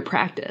in your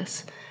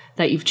practice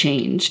that you've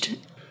changed?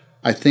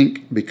 I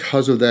think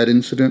because of that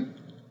incident,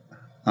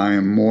 I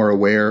am more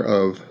aware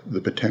of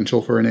the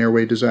potential for an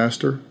airway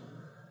disaster,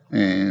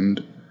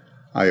 and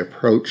I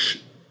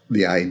approach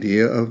the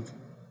idea of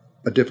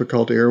a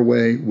difficult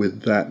airway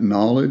with that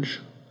knowledge,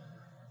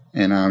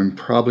 and I'm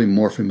probably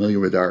more familiar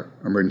with our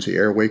emergency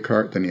airway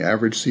cart than the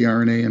average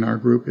CRNA in our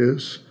group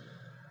is.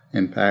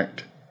 In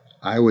fact,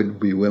 I would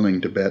be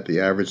willing to bet the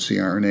average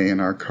CRNA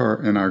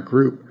in our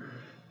group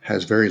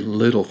has very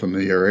little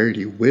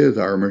familiarity with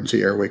our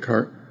emergency airway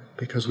cart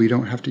because we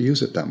don't have to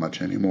use it that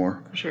much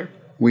anymore. Sure.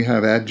 We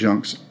have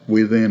adjuncts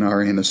within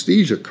our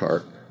anesthesia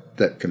cart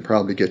that can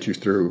probably get you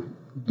through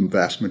the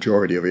vast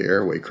majority of your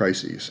airway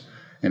crises.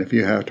 And if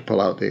you have to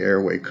pull out the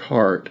airway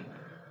cart,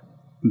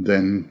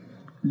 then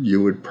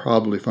you would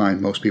probably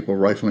find most people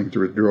rifling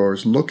through the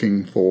drawers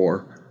looking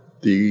for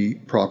the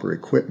proper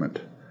equipment.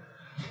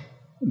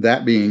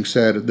 That being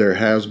said, there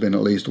has been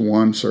at least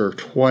once or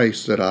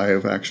twice that I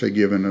have actually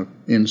given an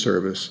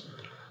in-service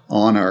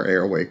on our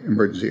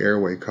emergency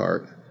airway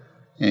cart.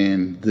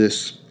 And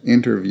this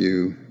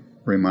interview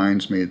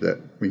reminds me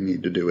that we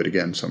need to do it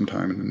again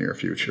sometime in the near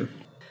future.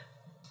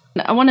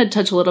 I want to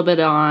touch a little bit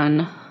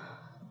on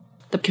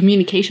the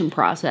communication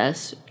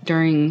process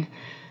during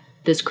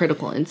this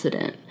critical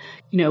incident.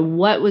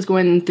 What was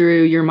going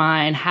through your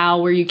mind?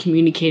 How were you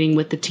communicating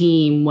with the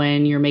team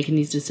when you're making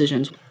these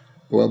decisions?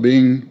 Well,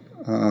 being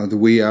the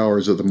wee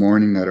hours of the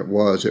morning that it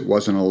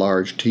wasn't a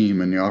large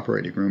team in the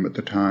operating room at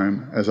the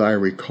time. As I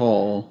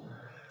recall,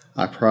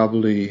 I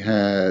probably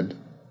had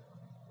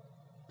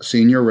a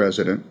senior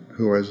resident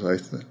who, as I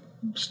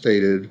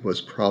stated,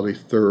 was probably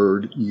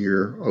third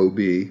year OB,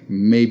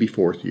 maybe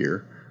fourth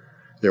year.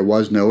 There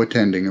was no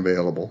attending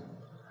available.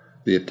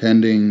 The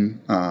attending,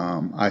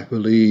 I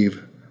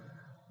believe,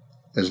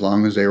 as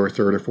long as they were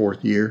third or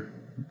fourth year,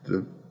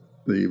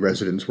 the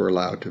residents were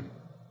allowed to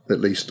at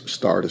least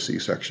start a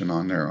C-section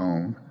on their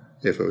own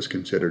if it was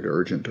considered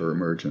urgent or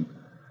emergent.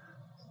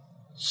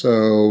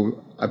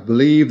 So I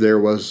believe there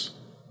was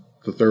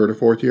the third or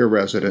fourth year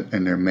resident,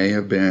 and there may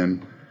have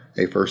been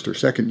a first or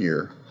second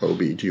year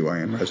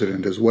OB/GYN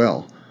resident as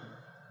well.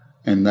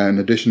 And then in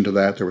addition to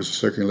that, there was a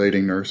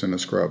circulating nurse and a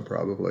scrub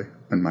probably,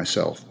 and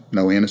myself.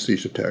 No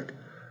anesthesia tech.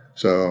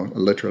 So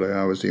literally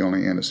I was the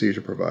only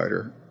anesthesia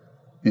provider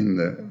in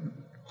the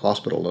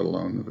hospital, let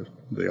alone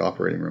the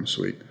operating room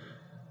suite.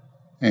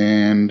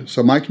 And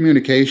so my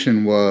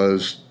communication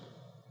was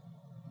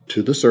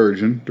to the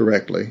surgeon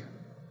directly,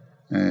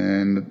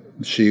 and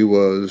she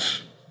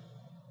was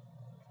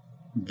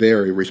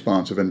very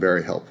responsive and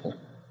very helpful.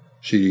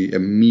 She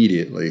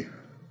immediately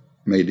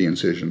made the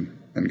incision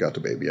and got the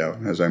baby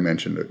out. As I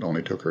mentioned, it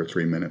only took her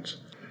 3 minutes.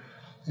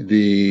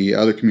 The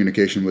other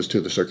communication was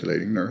to the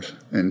circulating nurse,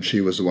 and she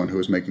was the one who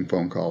was making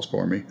phone calls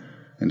for me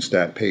and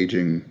stat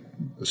paging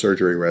the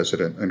surgery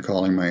resident and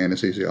calling my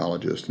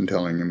anesthesiologist and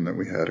telling him that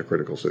we had a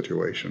critical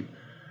situation.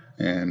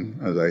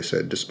 And as I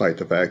said, despite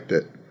the fact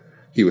that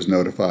he was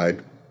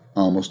notified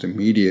almost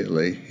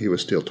immediately, he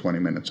was still 20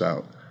 minutes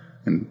out.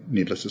 And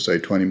needless to say,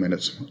 20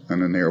 minutes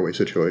in an airway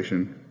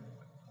situation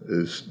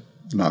is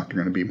not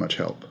going to be much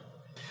help.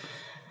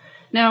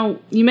 Now,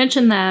 you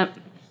mentioned that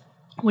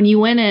when you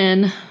went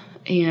in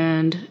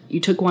and you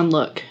took one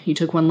look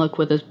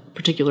with a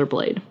particular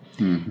blade.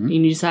 Mm-hmm. And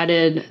you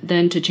decided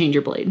then to change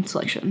your blade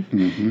selection.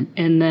 Mm-hmm.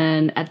 And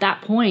then at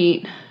that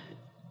point,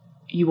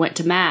 you went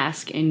to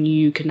mask and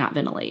you could not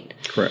ventilate.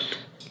 Correct.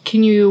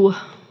 Can you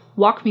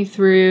walk me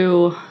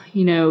through,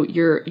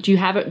 did you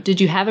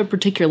have a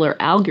particular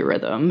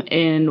algorithm,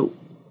 and,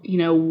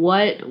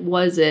 what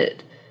was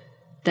it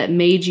that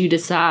made you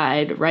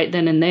decide right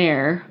then and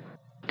there,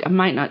 I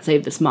might not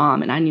save this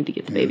mom and I need to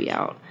get the baby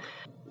out?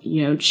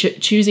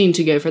 Choosing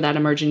to go for that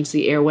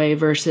emergency airway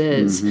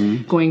versus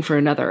going for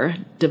another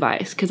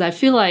device. Because I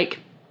feel like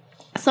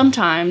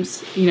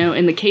sometimes,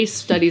 in the case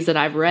studies that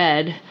I've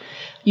read,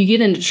 you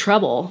get into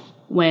trouble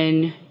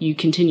when you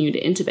continue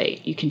to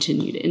intubate. You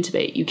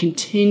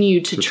continue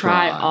to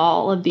try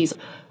all of these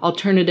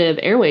alternative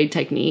airway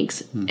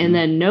techniques, and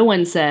then no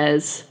one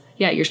says,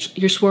 yeah,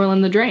 you're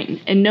swirling the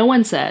drain. And no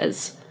one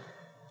says,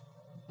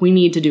 we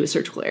need to do a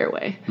surgical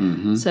airway.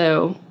 Mm-hmm.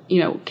 So,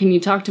 can you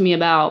talk to me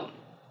about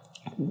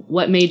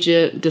what made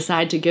you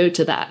decide to go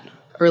to that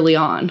early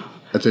on?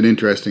 That's an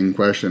interesting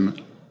question.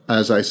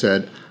 As I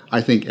said, I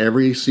think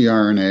every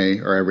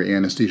CRNA or every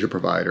anesthesia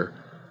provider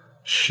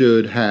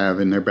should have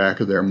in their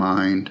back of their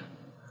mind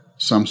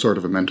some sort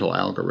of a mental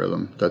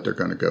algorithm that they're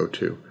going to go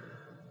to,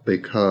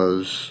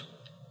 because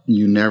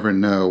you never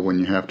know when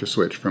you have to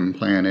switch from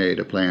plan A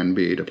to plan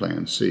B to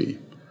plan C.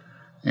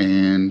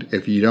 And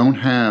if you don't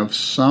have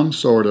some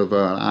sort of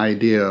an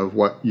idea of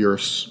what your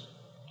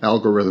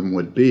algorithm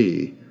would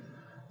be,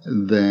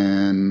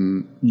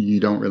 then you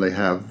don't really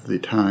have the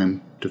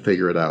time to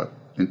figure it out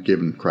in a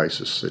given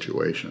crisis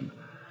situation.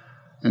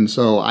 And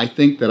so I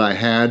think that I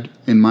had,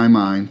 in my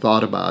mind,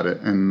 thought about it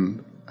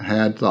and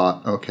had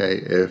thought, okay,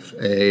 if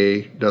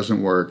A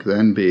doesn't work,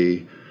 then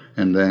B,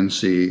 and then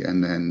C,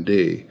 and then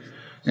D.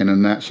 And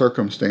in that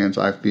circumstance,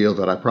 I feel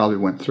that I probably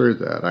went through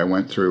that. I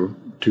went through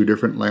two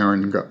different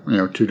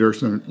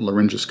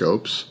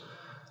laryngoscopes,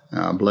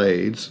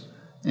 blades,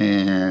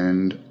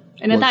 and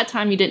at that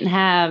time, you didn't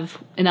have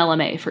an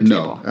LMA, for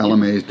example. No,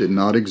 LMAs did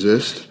not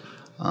exist.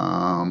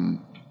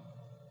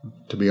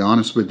 To be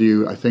honest with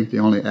you, I think the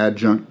only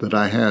adjunct that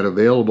I had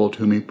available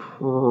to me,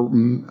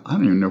 I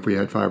don't even know if we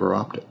had fiber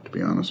optic, to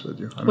be honest with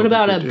you. What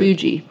about a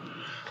bougie?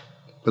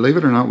 Believe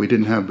it or not, we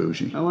didn't have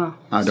bougie. Oh, wow.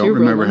 I So don't you're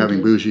remember rolling having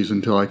into- bougies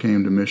until I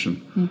came to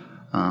Mission.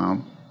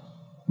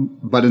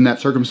 But in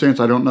that circumstance,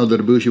 I don't know that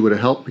a bougie would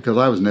have helped because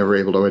I was never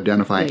able to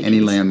identify any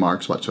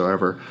landmarks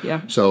whatsoever.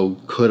 Yeah. So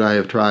could I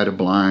have tried a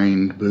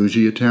blind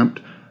bougie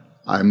attempt?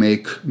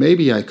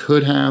 Maybe I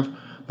could have,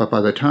 but by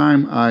the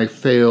time I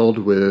failed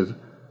with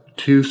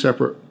 2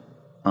 separate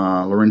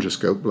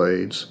laryngoscope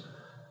blades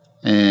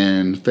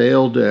and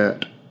failed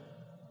at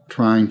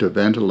trying to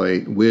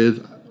ventilate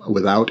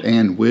without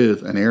and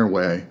with an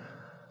airway,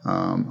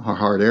 a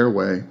hard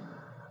airway,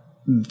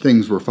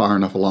 things were far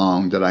enough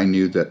along that I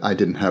knew that I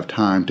didn't have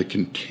time to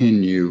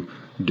continue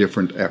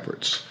different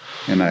efforts,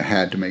 and I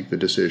had to make the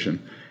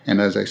decision. And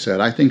as I said,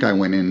 I think I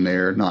went in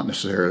there not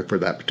necessarily for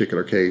that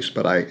particular case,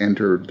 but I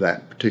entered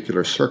that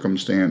particular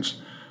circumstance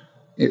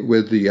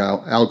with the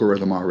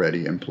algorithm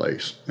already in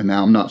place. And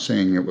now I'm not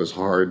saying it was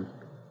hard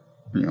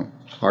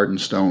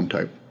and stone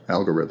type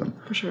algorithm.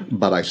 For sure.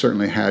 But I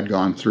certainly had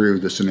gone through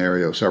the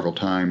scenario several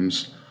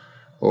times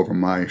over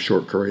my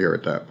short career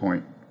at that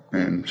point.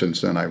 And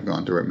since then, I've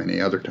gone through it many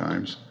other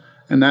times.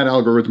 And that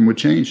algorithm would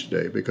change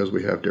today because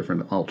we have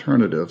different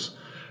alternatives.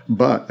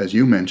 But as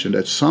you mentioned,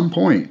 at some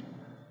point,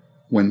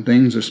 when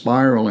things are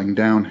spiraling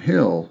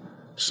downhill,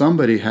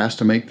 somebody has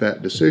to make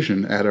that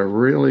decision at a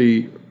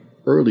really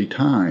early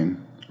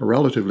time, a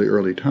relatively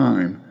early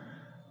time,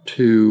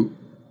 to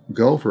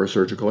go for a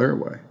surgical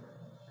airway.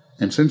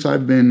 And since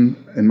I've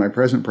been in my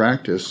present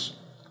practice,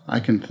 I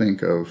can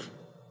think of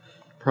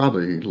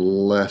probably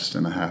less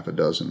than a half a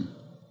dozen.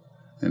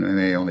 And it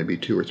may only be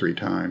 2 or 3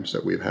 times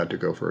that we've had to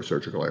go for a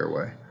surgical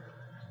airway.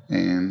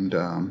 And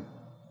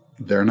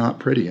they're not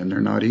pretty and they're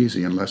not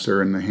easy unless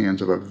they're in the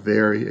hands of a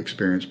very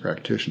experienced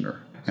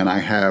practitioner. And I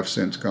have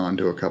since gone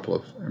to a couple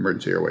of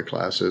emergency airway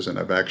classes, and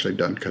I've actually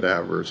done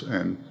cadavers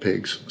and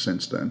pigs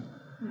since then.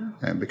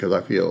 Yeah. And because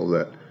I feel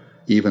that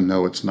even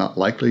though it's not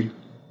likely,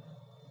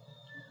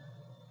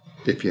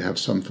 if you have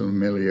some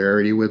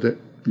familiarity with it,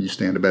 you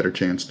stand a better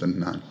chance than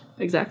none.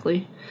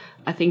 Exactly.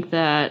 I think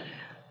that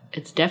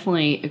it's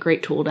definitely a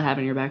great tool to have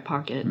in your back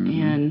pocket.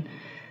 Mm-hmm. And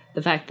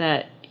the fact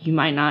that you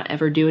might not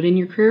ever do it in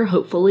your career,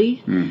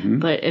 hopefully, mm-hmm.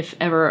 but if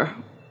ever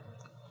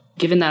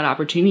given that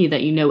opportunity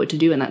that you know what to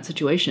do in that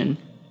situation.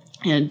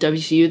 And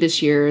WCU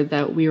this year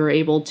that we were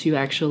able to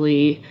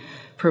actually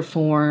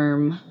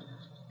perform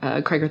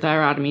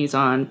cricothyrotomies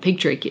on pig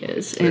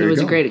tracheas, and it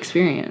was a great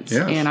experience.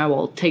 Yes. And I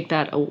will take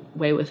that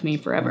away with me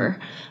forever.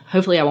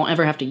 Hopefully I won't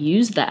ever have to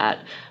use that,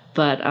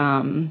 but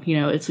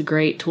it's a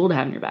great tool to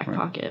have in your back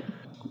pocket.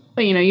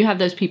 But you have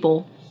those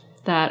people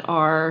that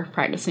are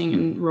practicing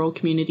in rural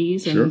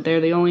communities, and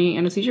they're the only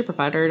anesthesia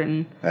provider,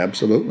 and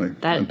absolutely,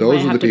 and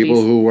those are the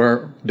people who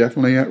are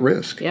definitely at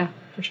risk. Yeah,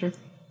 for sure.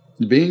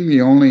 Being the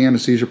only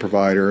anesthesia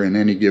provider in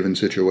any given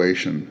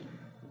situation,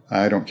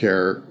 I don't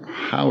care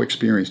how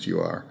experienced you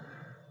are,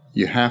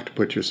 you have to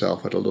put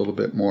yourself at a little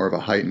bit more of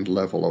a heightened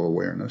level of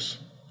awareness,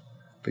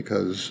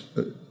 because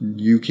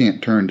you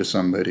can't turn to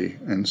somebody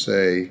and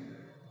say,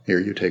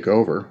 "Here, you take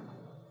over,"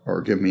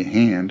 or "Give me a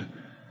hand,"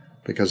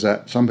 because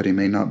that somebody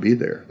may not be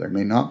there. There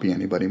may not be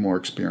anybody more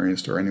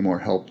experienced or any more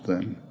help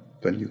than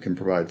you can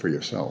provide for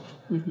yourself.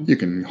 Mm-hmm. You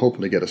can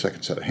hopefully get a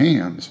second set of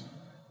hands,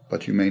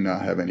 but you may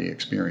not have any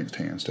experienced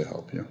hands to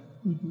help you.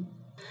 Mm-hmm.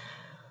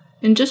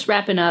 And just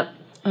wrapping up,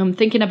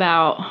 thinking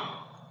about,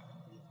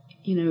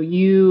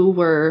 you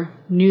were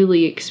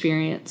newly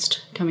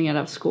experienced coming out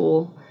of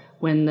school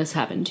when this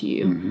happened to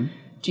you. Mm-hmm.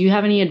 Do you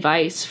have any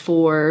advice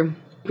for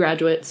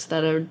graduates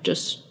that are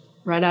just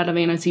right out of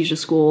anesthesia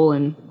school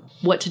and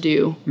what to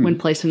do when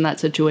placed in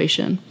that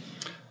situation?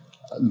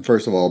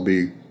 First of all,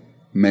 be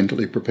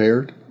mentally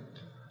prepared.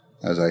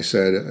 As I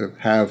said,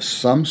 have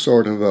some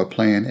sort of a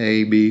plan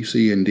A, B,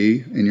 C, and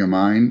D in your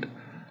mind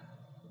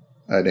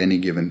at any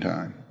given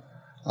time.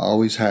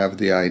 Always have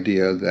the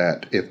idea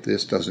that if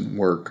this doesn't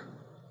work,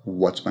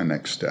 what's my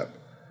next step?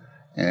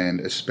 And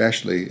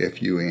especially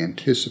if you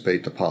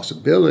anticipate the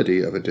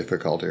possibility of a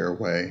difficult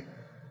airway,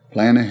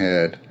 plan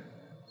ahead.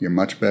 You're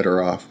much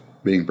better off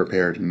being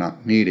prepared and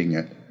not needing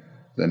it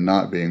than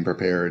not being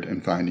prepared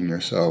and finding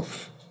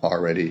yourself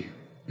already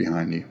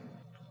behind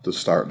the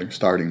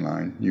starting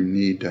line. You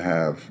need to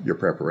have your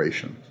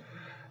preparation.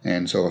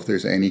 And so if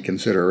there's any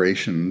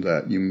consideration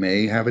that you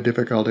may have a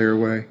difficult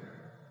airway,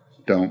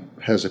 don't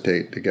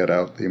hesitate to get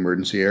out the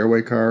emergency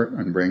airway cart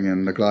and bring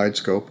in the glide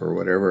scope or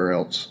whatever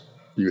else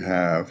you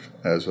have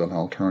as an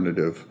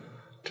alternative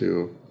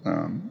to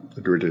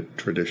the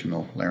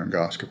traditional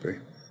laryngoscopy.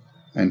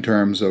 In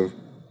terms of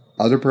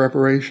other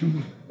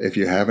preparation, if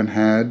you haven't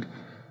had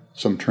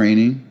some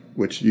training,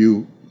 which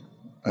you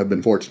have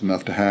been fortunate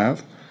enough to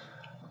have,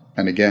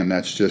 and again,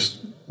 that's just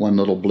one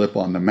little blip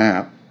on the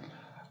map,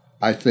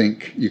 I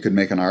think you could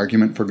make an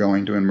argument for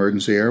going to an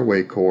emergency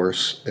airway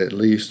course at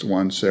least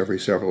once every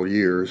several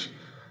years,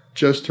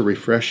 just to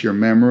refresh your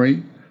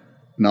memory,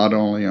 not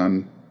only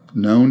on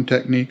known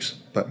techniques,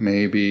 but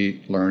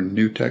maybe learn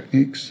new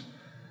techniques.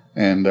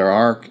 And there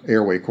are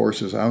airway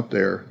courses out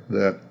there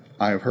that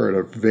I've heard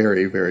are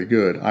very, very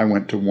good. I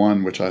went to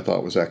one which I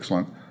thought was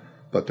excellent,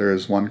 but there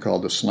is one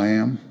called the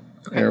SLAM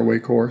airway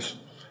course,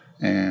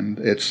 and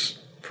it's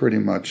pretty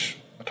much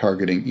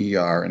targeting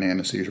ER and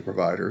anesthesia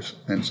providers.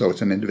 And so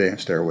it's an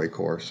advanced airway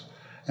course.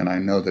 And I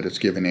know that it's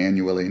given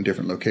annually in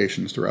different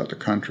locations throughout the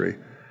country.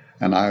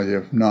 And I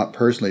have not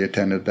personally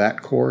attended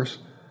that course,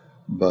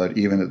 but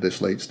even at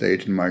this late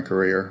stage in my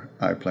career,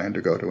 I plan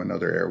to go to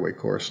another airway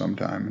course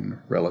sometime in the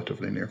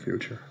relatively near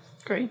future.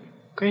 Great.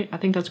 I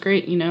think that's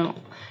great,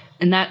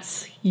 and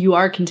that's, you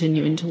are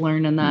continuing to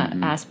learn in that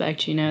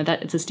aspect,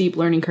 that it's a steep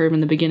learning curve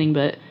in the beginning,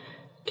 but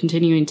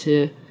continuing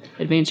to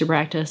advance your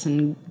practice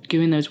and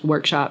doing those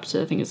workshops,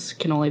 I think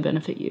can only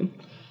benefit you.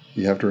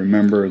 You have to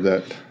remember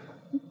that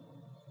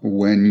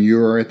when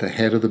you're at the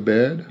head of the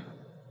bed,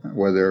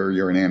 whether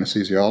you're an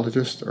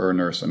anesthesiologist or a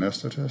nurse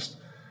anesthetist,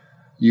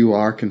 you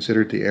are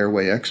considered the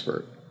airway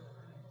expert.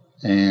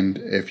 And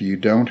if you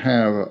don't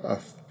have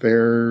a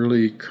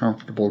fairly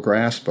comfortable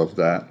grasp of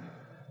that,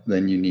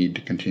 then you need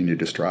to continue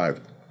to strive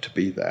to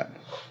be that.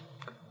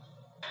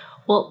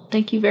 Well,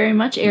 thank you very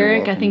much,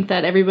 Eric. I think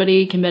that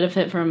everybody can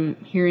benefit from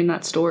hearing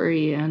that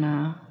story,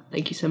 and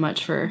thank you so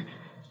much for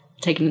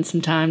taking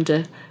some time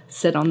to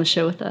sit on the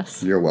show with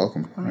us. You're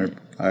welcome. Right.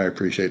 I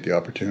appreciate the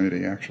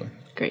opportunity, actually.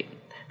 Great.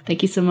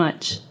 Thank you so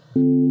much.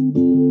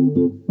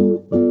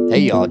 Hey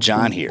y'all,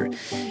 John here.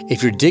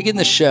 If you're digging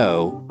the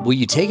show, will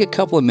you take a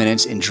couple of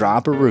minutes and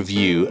drop a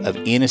review of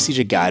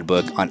Anesthesia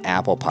Guidebook on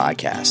Apple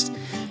Podcast?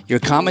 Your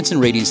comments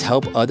and ratings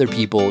help other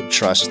people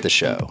trust the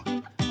show.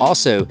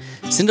 Also,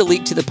 send a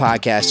link to the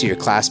podcast to your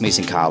classmates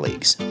and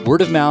colleagues.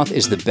 Word of mouth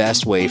is the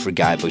best way for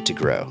Guidebook to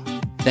grow.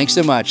 Thanks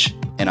so much,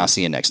 and I'll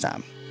see you next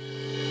time.